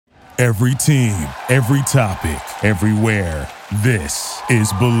Every team, every topic, everywhere. This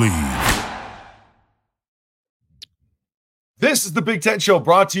is Believe. This is the Big Ten Show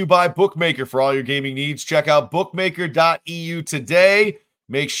brought to you by Bookmaker. For all your gaming needs, check out bookmaker.eu today.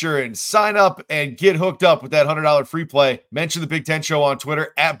 Make sure and sign up and get hooked up with that $100 free play. Mention the Big Ten Show on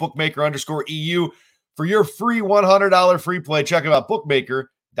Twitter at bookmaker_EU for your free $100 free play. Check out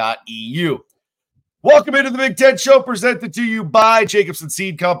bookmaker.eu. Welcome into the Big Ten Show, presented to you by Jacobson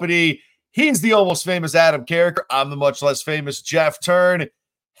Seed Company. He's the almost famous Adam Carricker. I'm the much less famous Jeff Turn.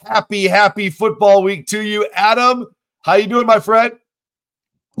 Happy football week to you, Adam. How you doing, my friend?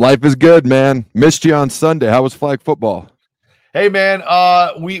 Life is good, man. Missed you on Sunday. How was flag football? Hey, man,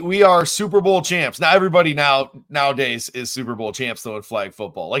 we are Super Bowl champs. Now, everybody nowadays is Super Bowl champs, though, in flag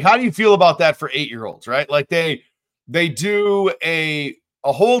football. Like, how do you feel about that for 8-year-olds, right? Like, they do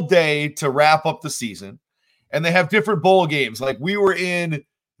a whole day to wrap up the season, and they have different bowl games. Like, we were in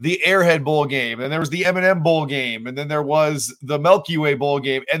the Airhead Bowl game, and there was the M&M Bowl game, and then there was the Milky Way Bowl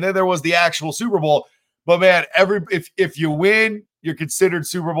game, and then there was the actual Super Bowl. But, man, if you win, you're considered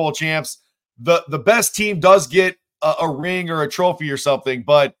Super Bowl champs. The best team does get a ring or a trophy or something,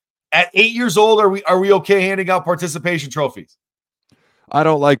 but at 8 years old, are we okay handing out participation trophies? I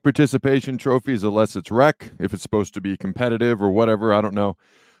don't like participation trophies unless it's rec, if it's supposed to be competitive or whatever. I don't know.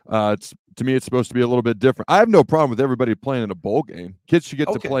 To me, it's supposed to be a little bit different. I have no problem with everybody playing in a bowl game. Kids should get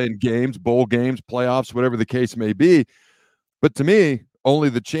to play in games, bowl games, playoffs, whatever the case may be. But to me, only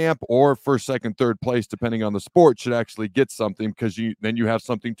the champ or first, second, third place, depending on the sport, should actually get something, because then you have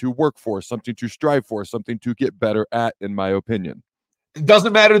something to work for, something to strive for, something to get better at, in my opinion. It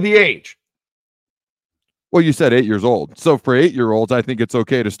doesn't matter the age. Well, you said 8 years old. So for 8-year-olds, I think it's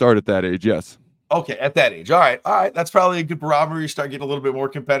okay to start at that age, yes. Okay, at that age. All right. That's probably a good barometer. You start getting a little bit more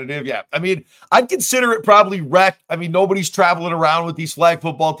competitive. Yeah. I mean, I'd consider it probably rec. I mean, nobody's traveling around with these flag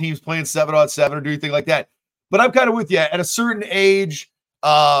football teams playing 7-on-7 or do anything like that. But I'm kind of with you. At a certain age,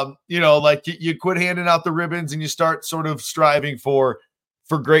 like you quit handing out the ribbons and you start sort of striving for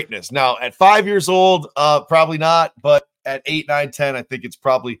greatness. Now, at 5 years old, probably not. But at 8, 9, 10, I think it's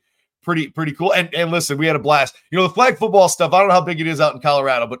probably pretty cool. And listen, we had a blast. The flag football stuff, I don't know how big it is out in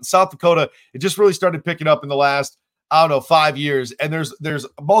Colorado, but in South Dakota, it just really started picking up in the last, 5 years. And there's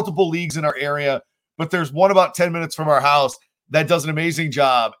multiple leagues in our area, but there's one about 10 minutes from our house that does an amazing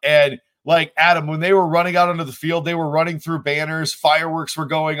job. And like, Adam, when they were running out onto the field, they were running through banners, fireworks were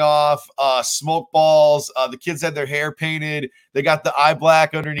going off, smoke balls. The kids had their hair painted. They got the eye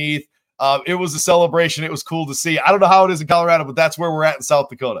black underneath. It was a celebration. It was cool to see. I don't know how it is in Colorado, but that's where we're at in South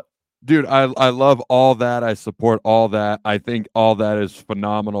Dakota. Dude, I love all that. I support all that. I think all that is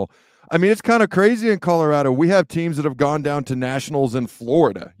phenomenal. I mean, it's kind of crazy in Colorado. We have teams that have gone down to nationals in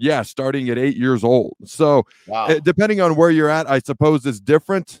Florida. Yeah, starting at 8 years old. So wow. Depending on where you're at, I suppose it's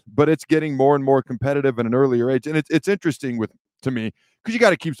different, but it's getting more and more competitive at an earlier age. And it's interesting to me, because you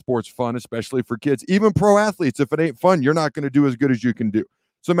got to keep sports fun, especially for kids. Even pro athletes, if it ain't fun, you're not going to do as good as you can do.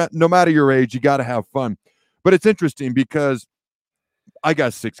 So no matter your age, you got to have fun. But it's interesting because I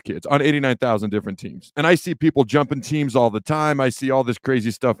got 6 kids on 89,000 different teams, and I see people jumping teams all the time. I see all this crazy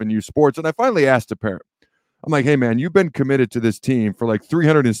stuff in youth sports, and I finally asked a parent. I'm like, hey, man, you've been committed to this team for like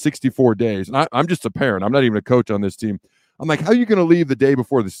 364 days, and I'm just a parent. I'm not even a coach on this team. I'm like, how are you going to leave the day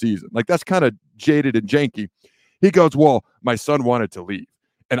before the season? Like, that's kind of jaded and janky. He goes, well, my son wanted to leave,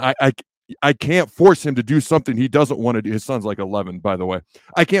 and I can't force him to do something he doesn't want to do. His son's like 11, by the way.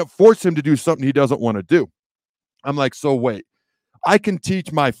 I can't force him to do something he doesn't want to do. I'm like, so wait. I can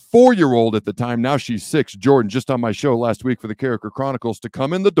teach my 4-year-old at the time, now she's 6, Jordan, just on my show last week for the Carricker Chronicles, to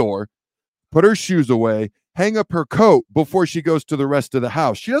come in the door, put her shoes away, hang up her coat before she goes to the rest of the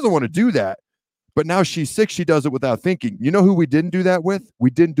house. She doesn't want to do that, but now she's 6, she does it without thinking. You know who we didn't do that with? We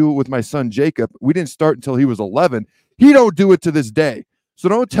didn't do it with my son, Jacob. We didn't start until he was 11. He don't do it to this day. So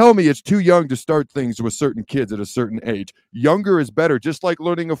don't tell me it's too young to start things with certain kids at a certain age. Younger is better, just like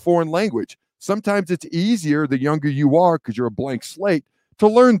learning a foreign language. Sometimes it's easier the younger you are, because you're a blank slate, to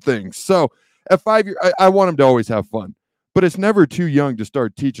learn things. So at 5 years, I want them to always have fun. But it's never too young to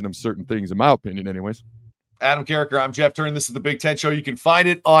start teaching them certain things, in my opinion, anyways. Adam Carricker, I'm Jeff Turn. This is the Big Ten Show. You can find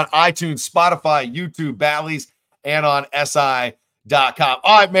it on iTunes, Spotify, YouTube, Bally's, and on SI.com.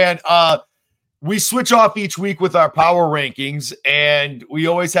 All right, man. We switch off each week with our power rankings, and we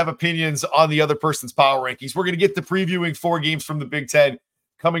always have opinions on the other person's power rankings. We're going to get to previewing 4 games from the Big Ten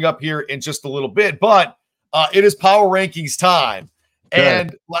coming up here in just a little bit, but it is power rankings time. Okay.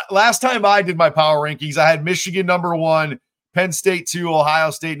 And last time I did my power rankings, I had Michigan number 1, Penn State 2,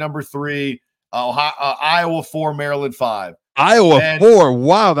 Ohio State number 3, Iowa 4, Maryland 5. Iowa 4.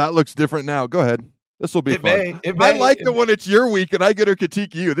 Wow, that looks different now. Go ahead. This will be It fun. may. It I may. like it when it's your week and I get to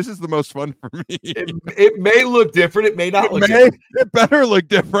critique you. This is the most fun for me. It may look different. It may not look It different. It better look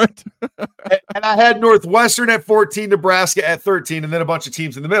different. And I had Northwestern at 14, Nebraska at 13, and then a bunch of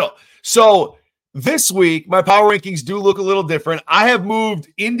teams in the middle. So this week, my power rankings do look a little different. I have moved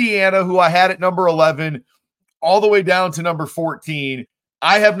Indiana, who I had at number 11, all the way down to number 14.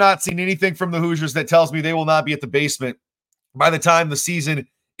 I have not seen anything from the Hoosiers that tells me they will not be at the basement by the time the season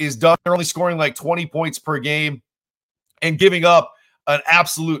is done. They're only scoring like 20 points per game and giving up an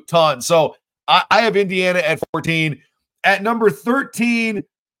absolute ton. So I have Indiana at 14. At number 13,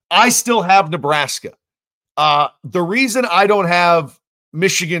 I still have Nebraska. The reason I don't have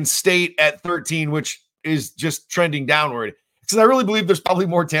Michigan State at 13, which is just trending downward, because I really believe there's probably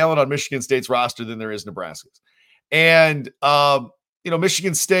more talent on Michigan State's roster than there is Nebraska's. And,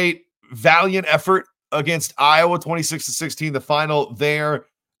 Michigan State, valiant effort against Iowa, 26-16, the final there.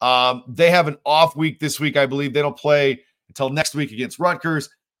 They have an off week this week. I believe they don't play until next week against Rutgers,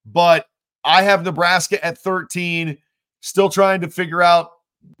 but I have Nebraska at 13, still trying to figure out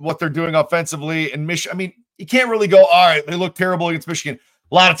what they're doing offensively. And you can't really go, all right, they look terrible against Michigan.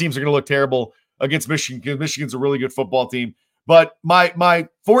 A lot of teams are going to look terrible against Michigan because Michigan's a really good football team. But my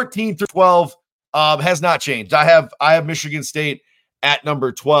 14 through 12 has not changed. I have Michigan State at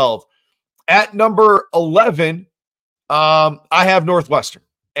number 12. At number 11, I have Northwestern.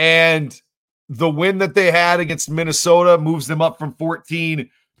 And the win that they had against Minnesota moves them up from 14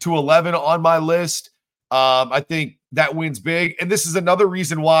 to 11 on my list. I think that win's big. And this is another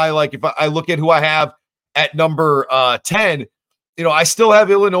reason why, like, if I look at who I have at number 10, I still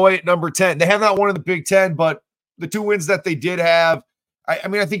have Illinois at number 10. They have not won in the Big Ten, but the two wins that they did have,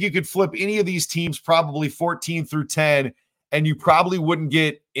 I think you could flip any of these teams probably 14 through 10, and you probably wouldn't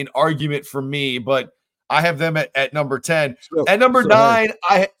get an argument from me, but I have them at number 10. At number 9,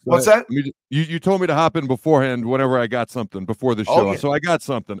 what's that? You told me to hop in beforehand whenever I got something before the show. Okay. So I got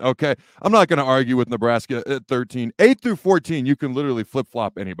something. Okay. I'm not going to argue with Nebraska at 13. 8 through 14, you can literally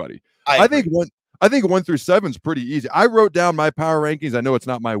flip-flop anybody. I think 1 through 7 is pretty easy. I wrote down my power rankings. I know it's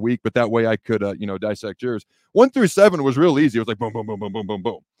not my week, but that way I could, dissect yours. 1 through 7 was real easy. It was like boom, boom, boom, boom, boom, boom,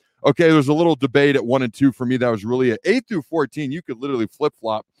 boom. Okay, there was a little debate at 1 and 2 for me. That was really it. 8 through 14, you could literally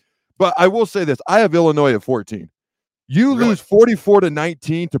flip-flop. But I will say this. I have Illinois at 14. You lose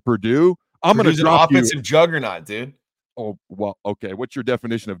 44-19 to Purdue. I'm going to drop you. Offensive juggernaut, dude. Oh, well, okay. What's your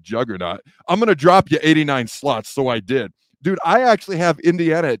definition of juggernaut? I'm going to drop you 89 slots. So I did. Dude, I actually have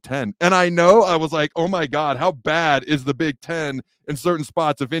Indiana at 10. And I know I was like, oh my God, how bad is the Big Ten in certain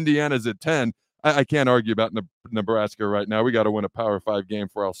spots if Indiana's at 10? I can't argue about Nebraska right now. We got to win a Power 5 game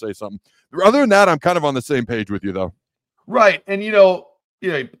before I'll say something. Other than that, I'm kind of on the same page with you, though. Right. And,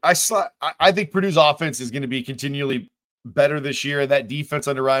 I think Purdue's offense is going to be continually better this year. That defense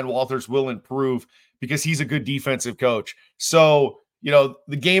under Ryan Walters will improve because he's a good defensive coach. So,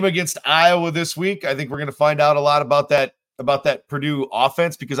 the game against Iowa this week, I think we're going to find out a lot about that Purdue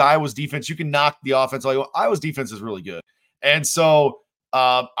offense, because Iowa's defense, you can knock the offense all you want. Iowa's defense is really good. And so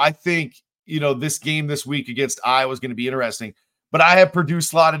I think, this game this week against Iowa is going to be interesting. But I have Purdue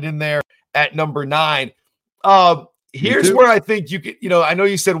slotted in there at number 9. Here's where I think you could, I know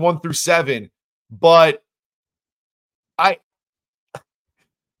you said 1 through 7, but I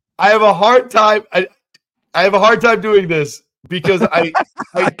have a hard time. I have a hard time doing this because I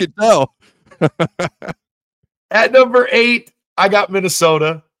could tell. At number 8, I got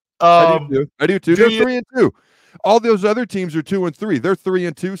Minnesota. I do too. They're 3 and 2. All those other teams are 2 and 3. They're 3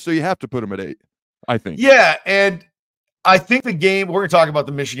 and 2, so you have to put them at 8, I think. Yeah, and I think the game, we're going to talk about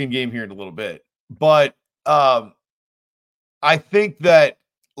the Michigan game here in a little bit, but I think that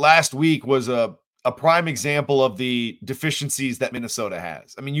last week was a prime example of the deficiencies that Minnesota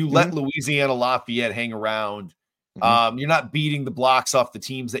has. I mean, you let Louisiana Lafayette hang around. You're not beating the blocks off the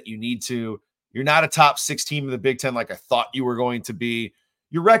teams that you need to. You're not a top 6 team in the Big Ten like I thought you were going to be.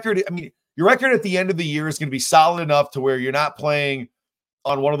 Your record at the end of the year is going to be solid enough to where you're not playing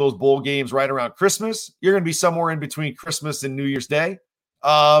on one of those bowl games right around Christmas. You're going to be somewhere in between Christmas and New Year's Day.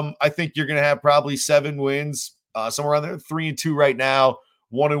 I think you're going to have probably 7 wins, somewhere around there, 3 and 2 right now,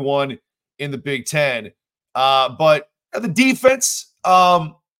 1 and 1 in the Big Ten. But the defense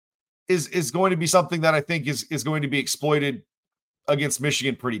is going to be something that I think is going to be exploited against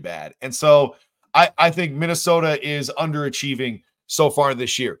Michigan pretty bad. And so I think Minnesota is underachieving so far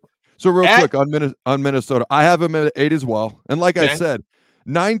this year. So real quick on Minnesota, I have them at 8 as well. And like I said,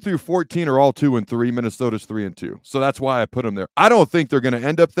 9 through 14 are all 2 and 3. Minnesota's 3 and 2. So that's why I put them there. I don't think they're going to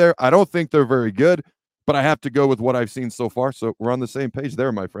end up there. I don't think they're very good, but I have to go with what I've seen so far. So we're on the same page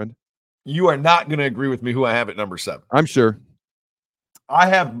there, my friend. You are not going to agree with me who I have at number 7. I'm sure. I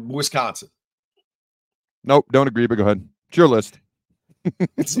have Wisconsin. Nope, don't agree, but go ahead. It's your list.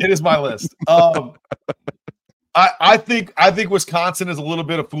 It is my list. I think Wisconsin is a little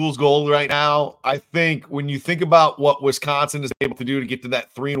bit of fool's gold right now. I think when you think about what Wisconsin is able to do to get to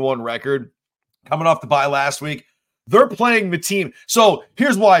that 3-1 record, coming off the bye last week, they're playing the team. So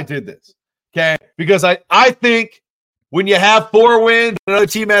here's why I did this, okay? Because I think when you have 4 wins, another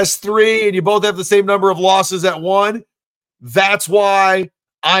team has 3, and you both have the same number of losses at 1, that's why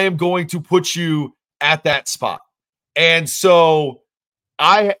I am going to put you at that spot. And so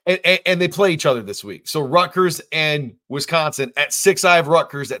and they play each other this week. So Rutgers and Wisconsin. At 6, I have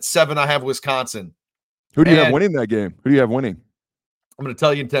Rutgers. At 7, I have Wisconsin. Who do you have winning that game? Who do you have winning? I'm going to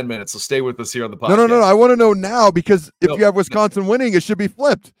tell you in 10 minutes, so stay with us here on the podcast. No. I want to know now because if you have Wisconsin winning, it should be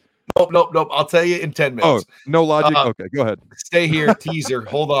flipped. Nope. I'll tell you in 10 minutes. Oh, no logic? Okay, go ahead. Stay here, teaser.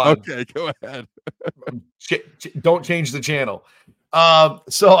 Hold on. Okay, go ahead. Don't change the channel.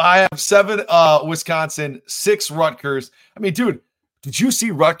 So I have 7 Wisconsin, 6 Rutgers. I mean, dude, did you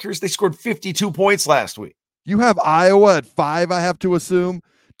see Rutgers? They scored 52 points last week. You have Iowa at 5, I have to assume.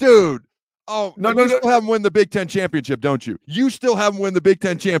 Dude. Oh, no, you still have them win the Big Ten championship, don't you? You still have them win the Big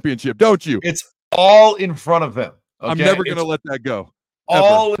Ten championship, don't you? It's all in front of them. Okay? I'm never going to let that go.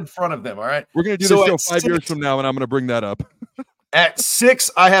 All in front of them, all right? We're going to do this show 5 years from now, and I'm going to bring that up. At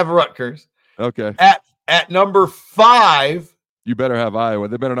 6, I have Rutgers. Okay. At number 5. You better have Iowa.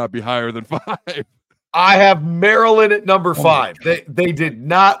 They better not be higher than 5. I have Maryland at number 5. They did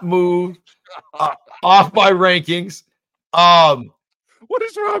not move off my rankings. What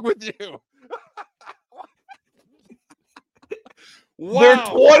is wrong with you? Wow. They're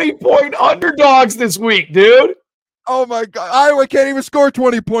 20-point underdogs this week, dude. Oh my God. Iowa can't even score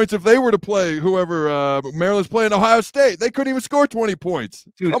 20 points if they were to play whoever Maryland's playing Ohio State. They couldn't even score 20 points.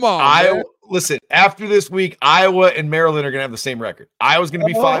 Dude, come on. Iowa, listen, after this week, Iowa and Maryland are going to have the same record. Iowa's going to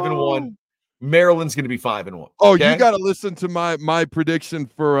be 5-1. Maryland's going to be 5-1. Oh, okay? You got to listen to my prediction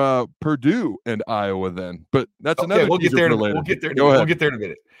for Purdue and Iowa then. But that's another. We'll get there. We'll get there. We'll get there in a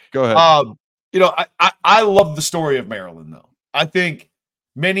minute. Go ahead. I love the story of Maryland though. I think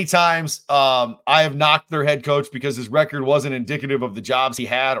many times I have knocked their head coach because his record wasn't indicative of the jobs he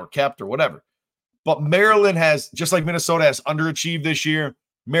had or kept or whatever. But Maryland has, just like Minnesota has underachieved this year,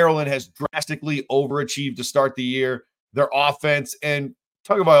 Maryland has drastically overachieved to start the year. Their offense and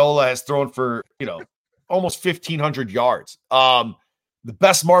Tagovailoa has thrown for, almost 1,500 yards. The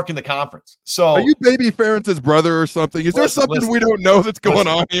best mark in the conference. So are you Baby Ferentz's brother or something? Is there something we don't know that's going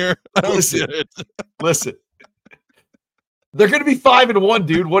on here? I don't get it. Listen. They're going to be 5-1,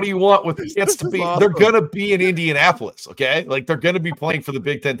 dude. What do you want with the chance to be? Awesome. They're going to be in Indianapolis, okay? Like they're going to be playing for the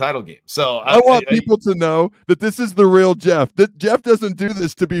Big Ten title game. So I want people to know that this is the real Jeff. That Jeff doesn't do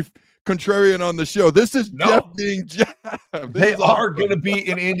this to be contrarian on the show. This is Jeff being Jeff. They are going to be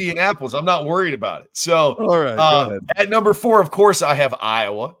in Indianapolis. I'm not worried about it. So all right, go ahead. At number 4, of course, I have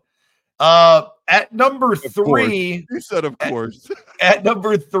Iowa. At number 3, you said of course. At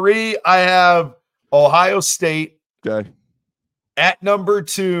number 3, I have Ohio State. Okay. At number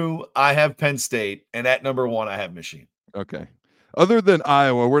 2, I have Penn State, and at number 1, I have Michigan. Okay. Other than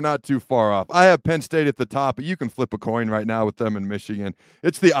Iowa, we're not too far off. I have Penn State at the top, but you can flip a coin right now with them in Michigan.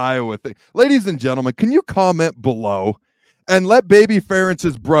 It's the Iowa thing. Ladies and gentlemen, can you comment below and let Baby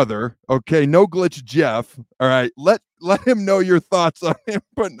Ferentz's brother, okay, no glitch Jeff, all right, let him know your thoughts on him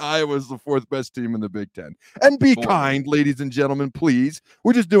putting Iowa as the 4th best team in the Big Ten. And be kind, ladies and gentlemen, please.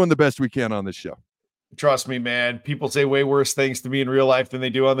 We're just doing the best we can on this show. Trust me, man. People say way worse things to me in real life than they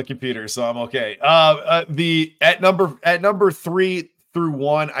do on the computer, so I'm okay. At number 3 through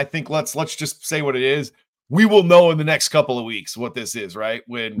 1, I think let's just say what it is. We will know in the next couple of weeks what this is, right?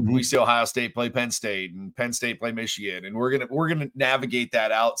 When we see Ohio State play Penn State and Penn State play Michigan, and we're gonna navigate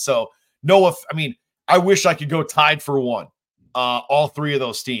that out. So I wish I could go tied for 1. All 3 of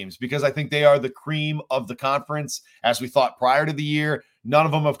those teams, because I think they are the cream of the conference as we thought prior to the year. None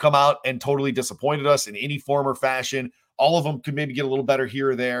of them have come out and totally disappointed us in any form or fashion. All of them could maybe get a little better here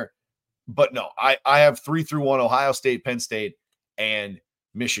or there. But no, I have 3 through 1, Ohio State, Penn State, and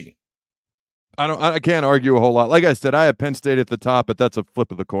Michigan. I can't argue a whole lot. Like I said, I have Penn State at the top, but that's a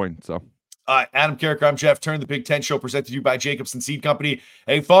flip of the coin. So Adam Carricker, I'm Jeff Turn, the Big Ten Show presented to you by Jacobson Seed Company.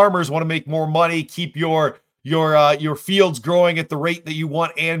 Hey, farmers want to make more money, keep your fields growing at the rate that you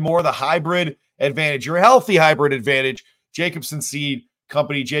want and more. The hybrid advantage, your healthy hybrid advantage, Jacobson Seed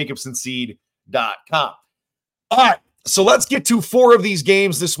Company, jacobsonseed.com. All right, so let's get to 4 of these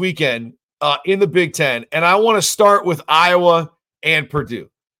games this weekend in the Big Ten, and I want to start with Iowa and Purdue.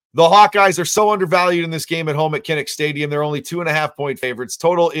 The Hawkeyes are so undervalued in this game at home at Kinnick Stadium. They're only 2.5-point favorites.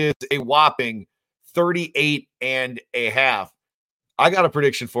 Total is a whopping 38.5. I got a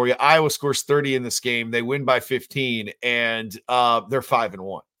prediction for you. Iowa scores 30 in this game. They win by 15, and they're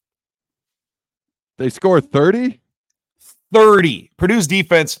 5-1. They score 30? 30. Purdue's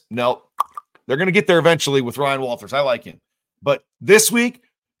defense, no. They're going to get there eventually with Ryan Walters. I like him. But this week,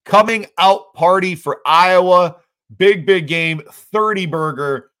 coming out party for Iowa. Big game. 30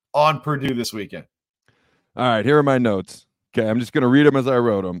 burger on Purdue this weekend. All right, here are my notes. Okay, I'm just going to read them as I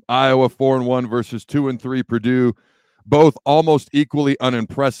wrote them. Iowa 4-1 versus 2-3 Purdue. Both almost equally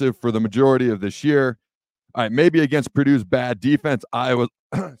unimpressive for the majority of this year. All right, maybe against Purdue's bad defense, Iowa's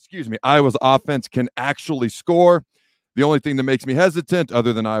offense can actually score. The only thing that makes me hesitant,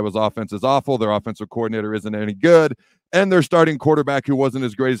 other than Iowa's offense is awful, their offensive coordinator isn't any good, and their starting quarterback, who wasn't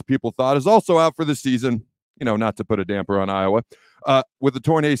as great as people thought, is also out for the season. Not to put a damper on Iowa. With the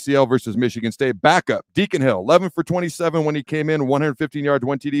torn ACL versus Michigan State. Backup, Deacon Hill, 11 for 27 when he came in, 115 yards,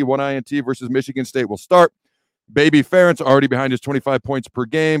 1 TD, 1 INT versus Michigan State will start. Baby Ferentz already behind his 25 points per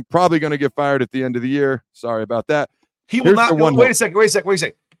game. Probably going to get fired at the end of the year. Sorry about that. He will not. Wait a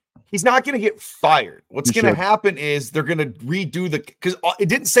second. He's not going to get fired. What's going to happen is they're going to redo because it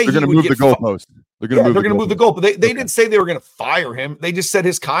didn't say they're going to move the goalpost. They're going to move the goal, but they didn't say they were going to fire him. They just said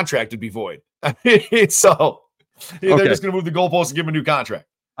his contract would be void. So they're just going to move the goalpost and give him a new contract.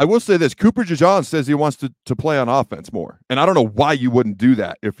 I will say this: Cooper DeJean says he wants to play on offense more, and I don't know why you wouldn't do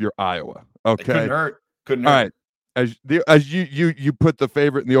that if you're Iowa. Okay, couldn't hurt. All right, as you put the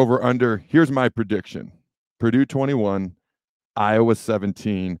favorite in the over under. Here's my prediction: Purdue 21, Iowa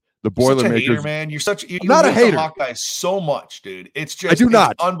 17. The Boilermakers, hater, man. You're not a hater. Hawkeye so much, dude. It's just I do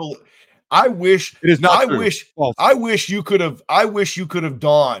not. Unbelievable. I wish it is not. I wish you could have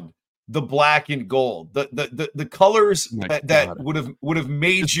donned the black and gold, the colors that would have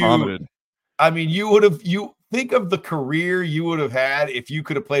made you. Vomited. I mean, you think of the career you would have had if you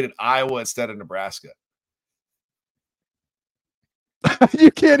could have played at Iowa instead of Nebraska. You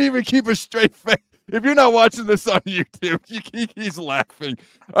can't even keep a straight face. If you're not watching this on YouTube, he's laughing.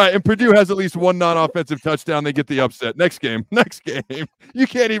 All right, and Purdue has at least one non-offensive touchdown. They get the upset. Next game. You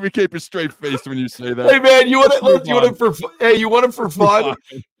can't even keep a straight face when you say that. Hey man, you want it for fun? You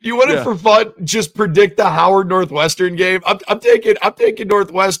want it for fun? Just predict the Howard Northwestern game. I'm taking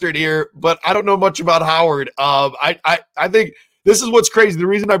Northwestern here, but I don't know much about Howard. I think this is what's crazy. The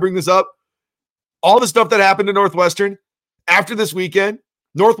reason I bring this up, all the stuff that happened to Northwestern after this weekend.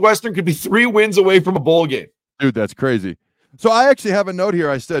 Northwestern could be 3 wins away from a bowl game. Dude, that's crazy. So I actually have a note here.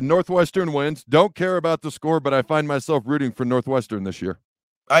 I said Northwestern wins. Don't care about the score, but I find myself rooting for Northwestern this year.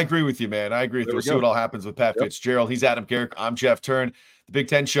 I agree with you, man. I agree with you. We'll see what all happens with Pat Fitzgerald. He's Adam Carrick. I'm Jeff Turn. The Big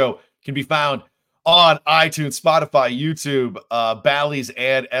Ten Show can be found on iTunes, Spotify, YouTube, Bally's,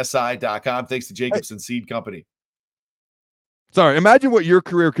 and SI.com. Thanks to Jacobson Seed Company. Sorry, imagine what your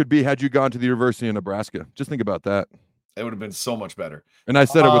career could be had you gone to the University of Nebraska. Just think about that. It would have been so much better. And I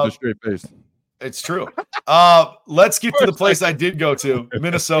said it with a straight face. It's true. Let's get to the place I did go to,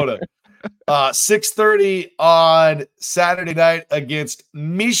 Minnesota. 6:30 on Saturday night against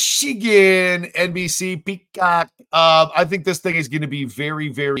Michigan, NBC Peacock. I think this thing is going to be very,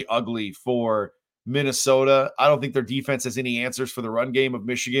 very ugly for Minnesota. I don't think their defense has any answers for the run game of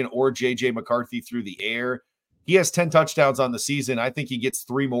Michigan or J.J. McCarthy through the air. He has 10 touchdowns on the season. I think he gets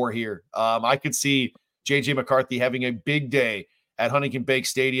 3 more here. I could see J.J. McCarthy having a big day at Huntington Bank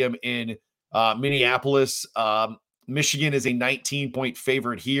Stadium in Minneapolis. Michigan is a 19-point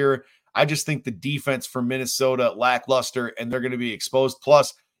favorite here. I just think the defense for Minnesota lackluster, and they're going to be exposed.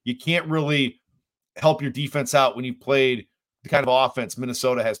 Plus, you can't really help your defense out when you've played the kind of offense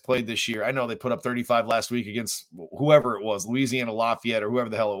Minnesota has played this year. I know they put up 35 last week against whoever it was, Louisiana Lafayette or whoever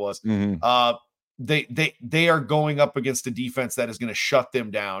the hell it was. Mm-hmm. They are going up against a defense that is going to shut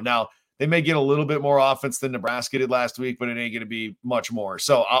them down. Now, they may get a little bit more offense than Nebraska did last week, but it ain't going to be much more.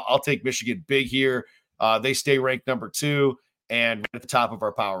 So I'll take Michigan big here. They stay ranked number 2 and at the top of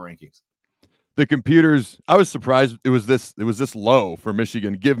our power rankings. The computers, I was surprised it was this low for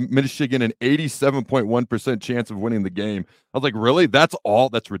Michigan. Give Michigan an 87.1% chance of winning the game. I was like, really? That's all?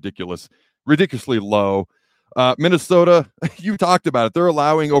 That's ridiculous. Ridiculously low. Minnesota, you talked about it. They're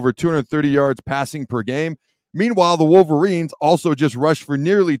allowing over 230 yards passing per game. Meanwhile, the Wolverines also just rushed for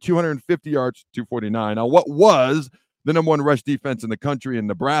nearly 250 yards, 249. Now, what was the number 1 rush defense in the country in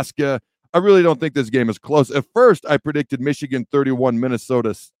Nebraska? I really don't think this game is close. At first, I predicted Michigan 31,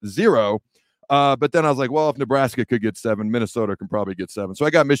 Minnesota 0. But then I was like, well, if Nebraska could get 7, Minnesota can probably get 7. So I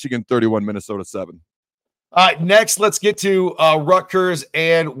got Michigan 31, Minnesota 7. All right, next, let's get to Rutgers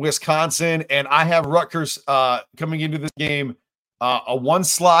and Wisconsin. And I have Rutgers coming into this game a 1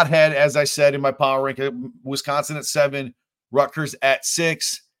 slot head, as I said in my power ranking. Wisconsin at 7, Rutgers at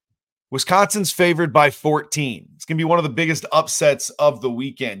 6. Wisconsin's favored by 14. It's going to be one of the biggest upsets of the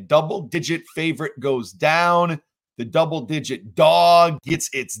weekend. Double-digit favorite goes down. The double-digit dog gets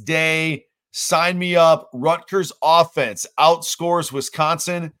its day. Sign me up. Rutgers offense outscores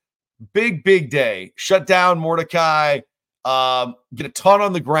Wisconsin. Big day. Shut down Mordecai. Get a ton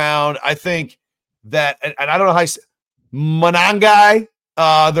on the ground. I think that, and I don't know how Monangai,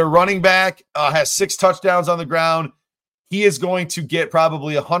 their running back, has 6 touchdowns on the ground. He is going to get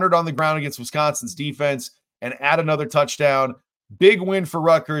probably 100 on the ground against Wisconsin's defense and add another touchdown. Big win for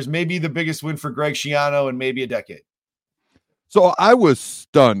Rutgers, maybe the biggest win for Greg Schiano in maybe a decade. So I was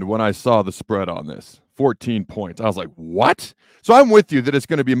stunned when I saw the spread on this, 14 points. I was like, what? So I'm with you that it's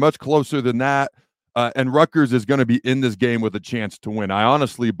going to be much closer than that, and Rutgers is going to be in this game with a chance to win. I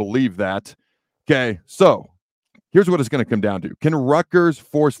honestly believe that. Okay, so here's what it's going to come down to. Can Rutgers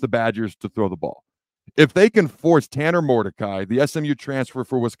force the Badgers to throw the ball? If they can force Tanner Mordecai, the SMU transfer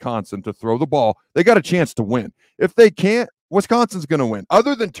for Wisconsin, to throw the ball, they got a chance to win. If they can't, Wisconsin's going to win.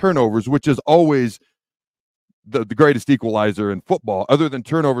 Other than turnovers, which is always the greatest equalizer in football, other than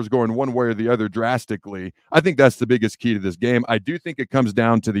turnovers going one way or the other drastically, I think that's the biggest key to this game. I do think it comes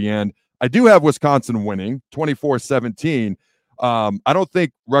down to the end. I do have Wisconsin winning 24-17. I don't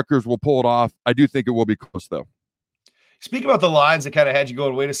think Rutgers will pull it off. I do think it will be close, though. Speaking about the lines that kind of had you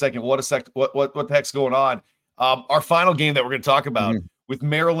going, wait a second, what the heck's going on? Our final game that we're going to talk about with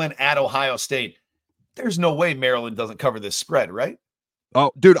Maryland at Ohio State. There's no way Maryland doesn't cover this spread, right?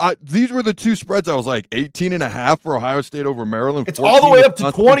 Oh, dude, these were the two spreads. I was like 18.5 for Ohio State over Maryland. It's all the way up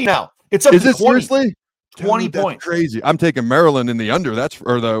to 20 now. It's up to 20. Seriously? 20 Dude, points. Crazy. I'm taking Maryland in the under.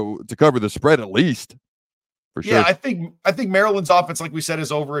 To cover the spread at least. For sure. Yeah, I think Maryland's offense, like we said,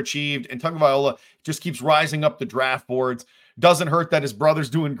 is overachieved, and Tagovailoa just keeps rising up the draft boards. Doesn't hurt that his brother's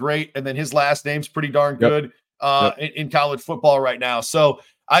doing great, and then his last name's pretty darn good in college football right now. So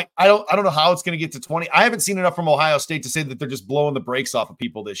I don't know how it's going to get to 20. I haven't seen enough from Ohio State to say that they're just blowing the brakes off of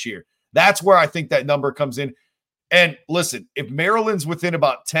people this year. That's where I think that number comes in. And listen, if Maryland's within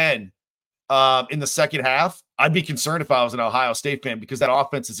about 10 in the second half, I'd be concerned if I was an Ohio State fan, because that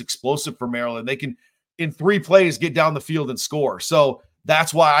offense is explosive for Maryland. They can, in 3 plays, get down the field and score. So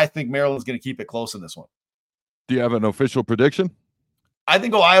that's why I think Maryland's going to keep it close in this one. Do you have an official prediction? I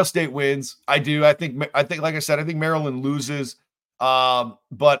think Ohio State wins. I do. I think, like I said, I think Maryland loses.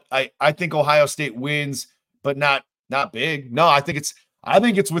 But I think Ohio State wins, but not big. No, I think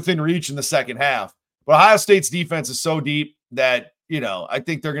it's within reach in the second half. But Ohio State's defense is so deep that, I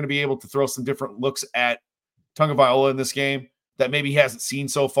think they're going to be able to throw some different looks at Tagovailoa in this game that maybe he hasn't seen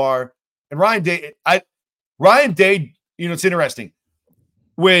so far. And Ryan Day, it's interesting.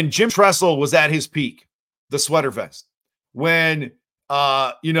 When Jim Tressel was at his peak, the sweater vest, when,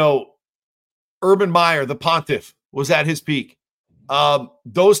 Urban Meyer, the Pontiff, was at his peak,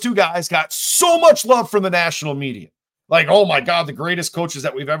 those two guys got so much love from the national media. Like, oh my God, the greatest coaches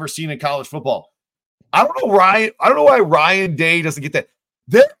that we've ever seen in college football. I don't know why Ryan Day doesn't get that.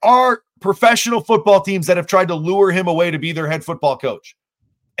 There are professional football teams that have tried to lure him away to be their head football coach.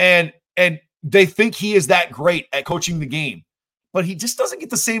 And they think he is that great at coaching the game, but he just doesn't get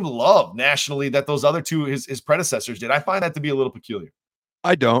the same love nationally that those other two, his predecessors did. I find that to be a little peculiar.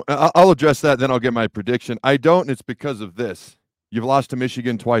 I don't. I'll address that, then I'll get my prediction. I don't, and it's because of this. You've lost to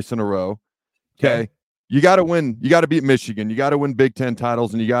Michigan twice in a row. Okay. You got to win. You got to beat Michigan. You got to win Big Ten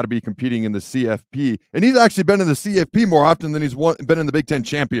titles, and you got to be competing in the CFP. And he's actually been in the CFP more often than he's been in the Big Ten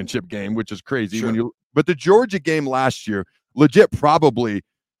championship game, which is crazy. Sure. But the Georgia game last year legit probably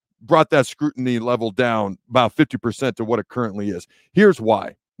brought that scrutiny level down about 50% to what it currently is. Here's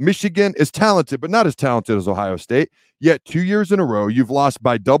why. Michigan is talented, but not as talented as Ohio State. Yet 2 years in a row, you've lost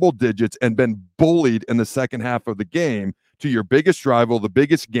by double digits and been bullied in the second half of the game to your biggest rival, the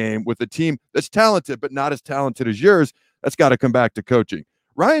biggest game, with a team that's talented, but not as talented as yours. That's got to come back to coaching.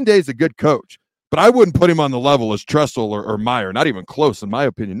 Ryan Day is a good coach, but I wouldn't put him on the level as Tressel or Meyer. Not even close, in my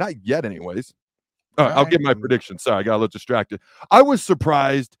opinion. Not yet, anyways. All right, I'll give my prediction. Sorry, I got a little distracted. I was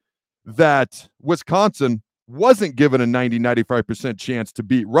surprised that Wisconsin wasn't given a 95% chance to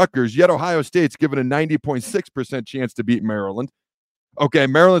beat Rutgers, yet Ohio State's given a 90.6% chance to beat Maryland. Okay,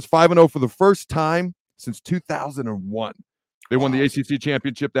 Maryland's 5-0 for the first time since 2001. They won the ACC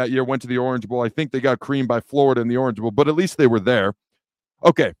championship that year, went to the Orange Bowl. I think they got creamed by Florida in the Orange Bowl, but at least they were there.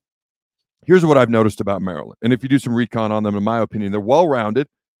 Okay, here's what I've noticed about Maryland. And if you do some recon on them, in my opinion, they're well-rounded.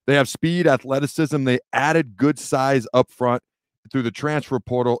 They have speed, athleticism. They added good size up front through the transfer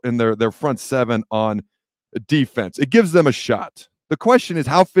portal in their front seven on defense. It gives them a shot. The question is,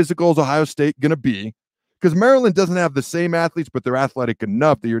 how physical is Ohio State going to be? Because Maryland doesn't have the same athletes, but they're athletic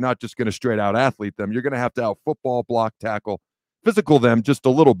enough that you're not just going to straight out athlete them. You're going to have to out football, block, tackle, physical them just a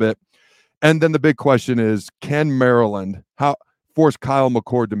little bit. And then the big question is, can Maryland force Kyle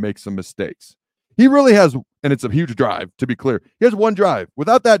McCord to make some mistakes? He really has, and it's a huge drive, to be clear. He has one drive.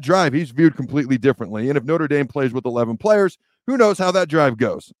 Without that drive, he's viewed completely differently. And if Notre Dame plays with 11 players, who knows how that drive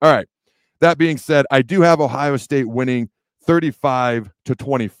goes? All right. That being said, I do have Ohio State winning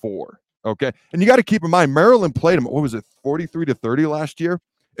 35-24. Okay. And you got to keep in mind, Maryland played them, 43-30 last year?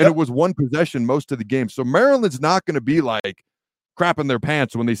 And It was one possession most of the game. So Maryland's not going to be like crapping their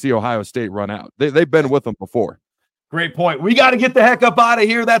pants when they see Ohio State run out. They've been with them before. Great point. We got to get the heck up out of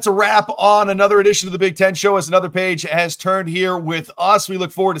here. That's a wrap on another edition of the Big Ten Show as another page has turned here with us. We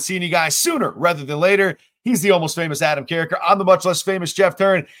look forward to seeing you guys sooner rather than later. He's the almost famous Adam Carricker. I'm the much less famous Jeff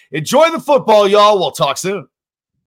Turn. Enjoy the football, y'all. We'll talk soon.